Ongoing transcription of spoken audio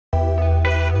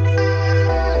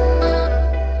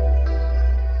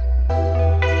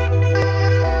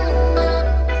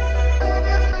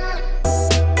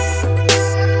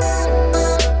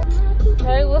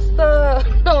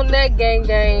Neck gang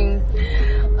gang.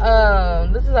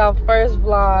 This is our first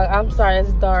vlog. I'm sorry,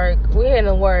 it's dark. We're heading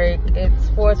to work. It's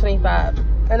 4:25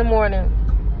 in the morning.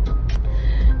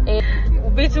 And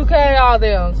B2K, all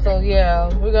them. So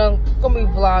yeah, we're gonna be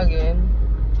vlogging.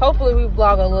 Hopefully we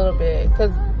vlog a little bit, cause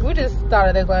we just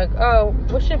started it like, oh,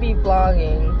 we should be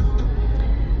vlogging.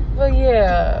 But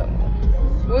yeah,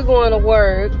 we're going to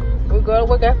work. We go to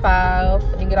work at 5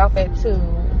 and get off at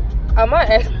 2. I might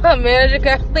ask my manager,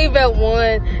 can I leave at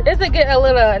 1? Just to get a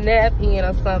little nap in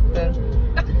or something.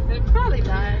 Probably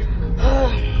not.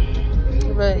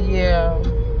 But yeah.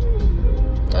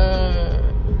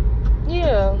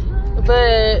 Yeah.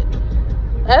 But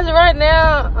as of right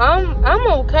now, I'm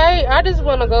okay. I just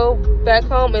want to go back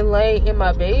home and lay in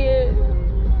my bed.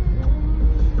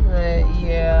 But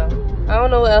yeah, I don't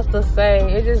know what else to say.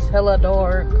 It's just hella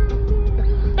dark.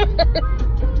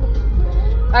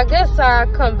 I guess I'll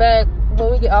come back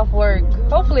when we get off work.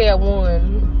 Hopefully at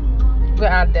 1.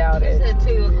 But I doubt it. It's at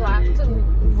 2 o'clock too.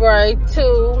 Right,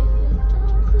 2.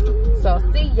 So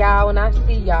see y'all when I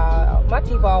see y'all. My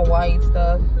teeth all white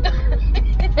stuff.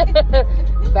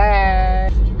 Bye.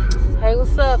 Hey,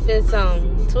 what's up? It's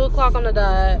 2 o'clock on the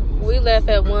dot. We left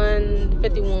at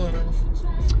 1:51.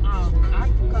 Oh, I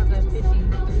got that 50.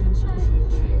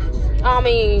 I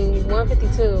mean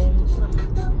 1:52.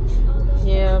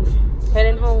 Yeah,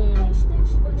 heading home.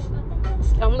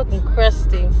 I'm looking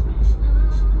crusty.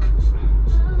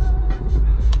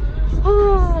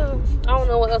 I don't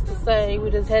know what else to say. We're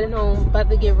just heading home, about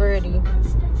to get ready.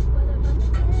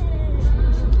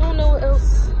 I don't know what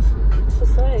else to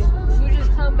say. You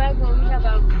just come back when we have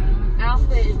our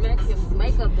outfit and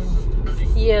makeup done.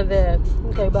 Yeah, that.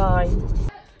 Okay, bye.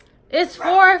 It's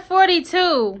 4:42.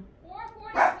 4:42?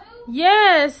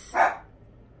 Yes.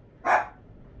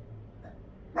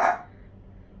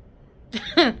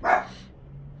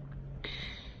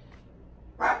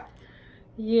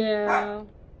 Yeah.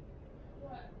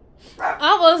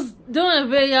 I was doing a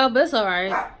video, but it's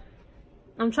alright.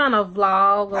 I'm trying to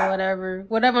vlog or whatever.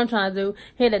 Whatever I'm trying to do.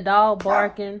 Hear the dog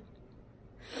barking.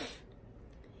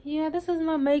 Yeah, this is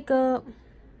my makeup.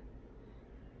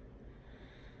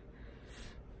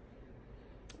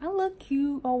 I look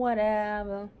cute or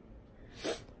whatever.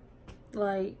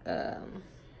 Like,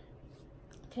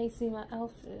 can't see my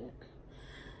outfit.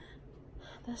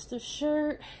 That's the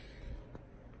shirt.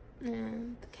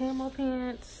 And the camo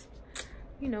pants.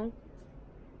 You know.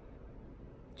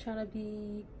 Trying to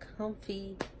be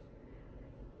comfy.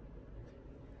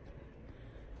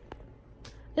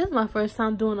 This is my first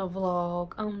time doing a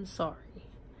vlog. I'm sorry.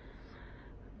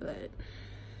 But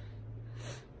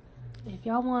if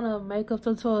y'all want a makeup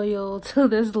tutorial to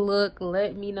this look,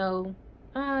 let me know.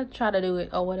 I'll try to do it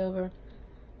or whatever.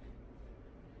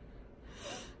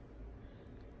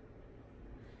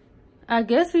 I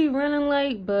guess we running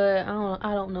late, but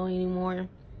I don't know anymore.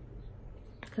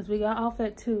 Cause we got off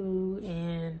at 2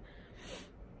 and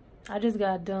I just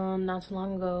got done not too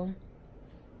long ago.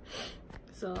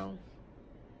 So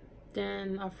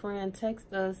then our friend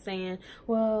texted us saying,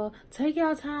 well, take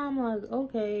your time. I'm like,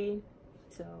 okay.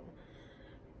 So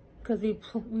cause we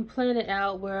planned it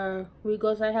out where we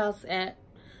go to our house at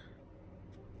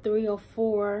 3 or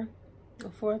 4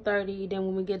 or 4:30. Then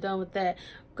when we get done with that,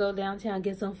 go downtown,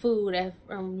 get some food at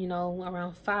you know,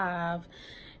 around 5.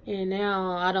 And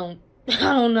now I don't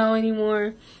know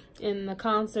anymore. And the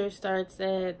concert starts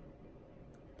at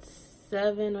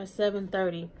 7 or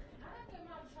 7:30.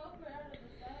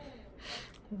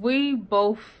 We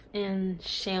both in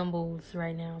shambles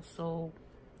right now, so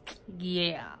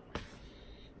yeah.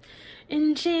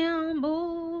 In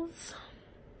shambles.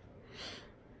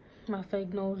 My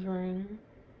fake nose ring.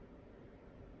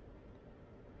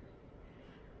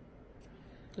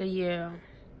 But yeah.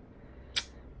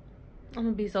 I'm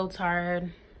gonna be so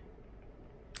tired.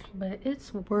 But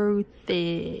it's worth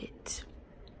it.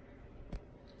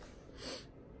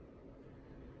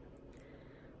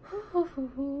 I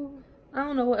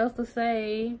don't know what else to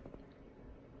say.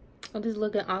 I'm just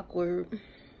looking awkward.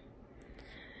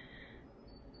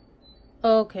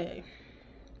 Okay.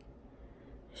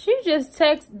 She just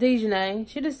texted Dejanay.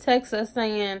 She just texted us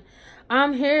saying,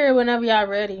 I'm here whenever y'all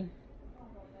ready.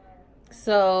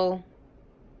 So,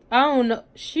 I don't know.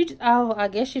 I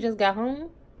guess she just got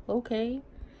home. Okay.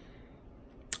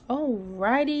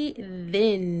 Alrighty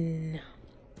then.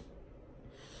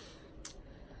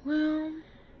 Well,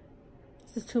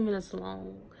 this is 2 minutes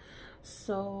long.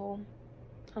 So,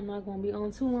 I'm not going to be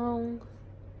on too long.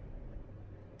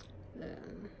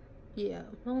 Yeah,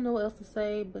 I don't know what else to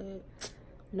say, but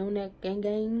no neck gang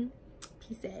gang.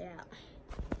 Peace out.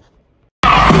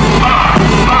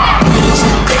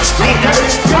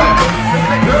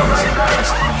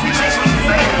 She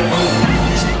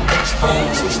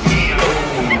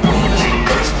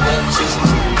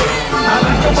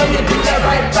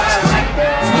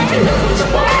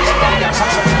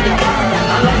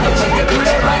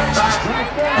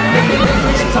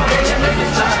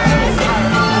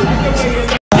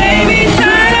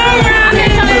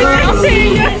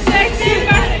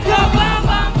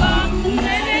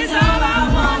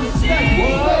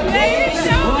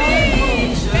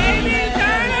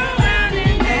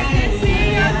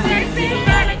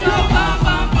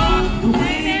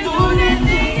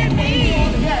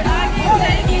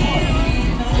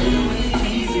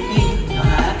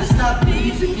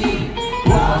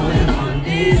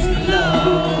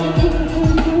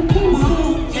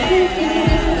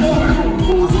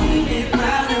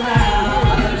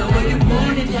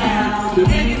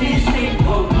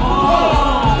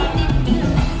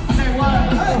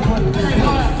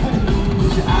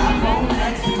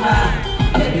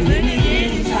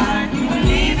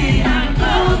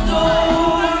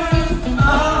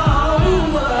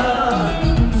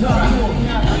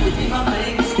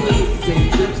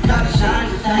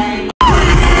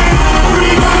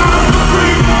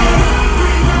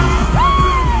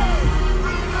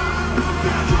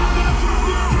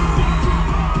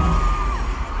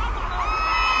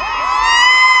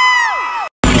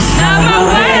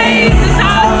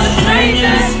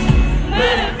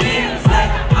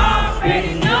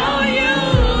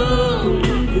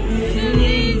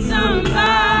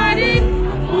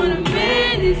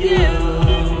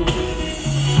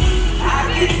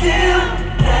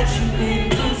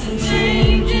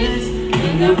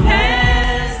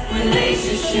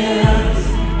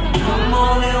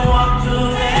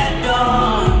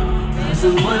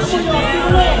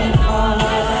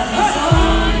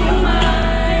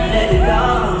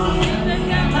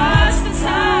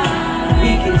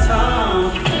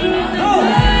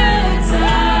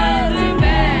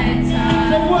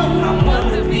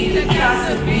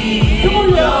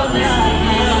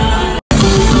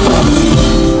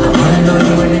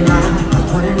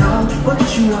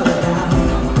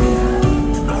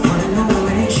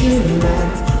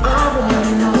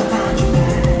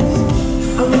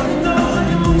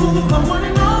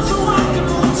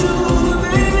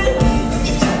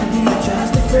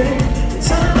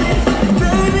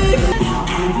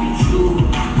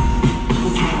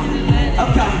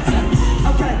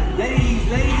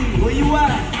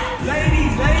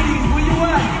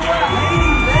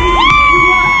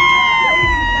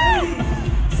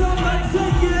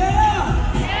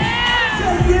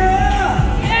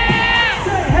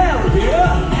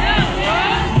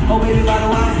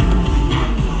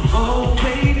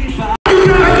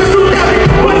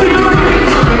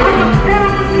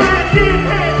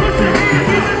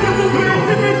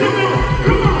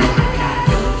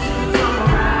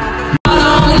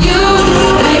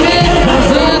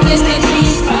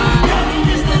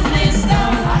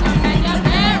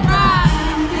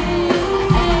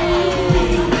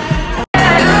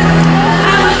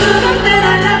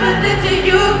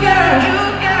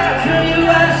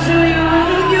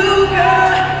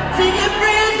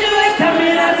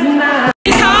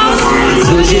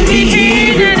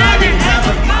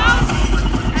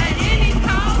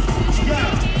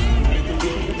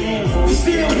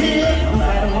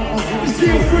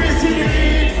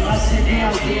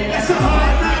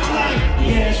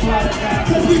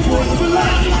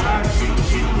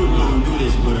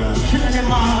Chillin' in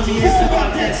my hubby, it's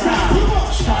about that time.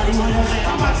 Shawty whatever,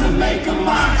 I'm about to make a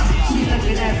mine. She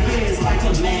looking at Fizz like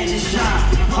a man in shine.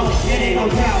 Oh, it ain't no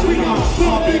doubt, we gon'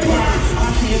 all be blind.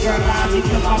 I see a girl line me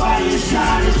cause my body is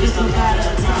shine. It's just a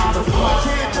matter of time before I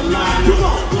change the line.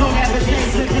 Don't have a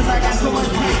chance cause I got so much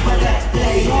paper that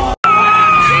day.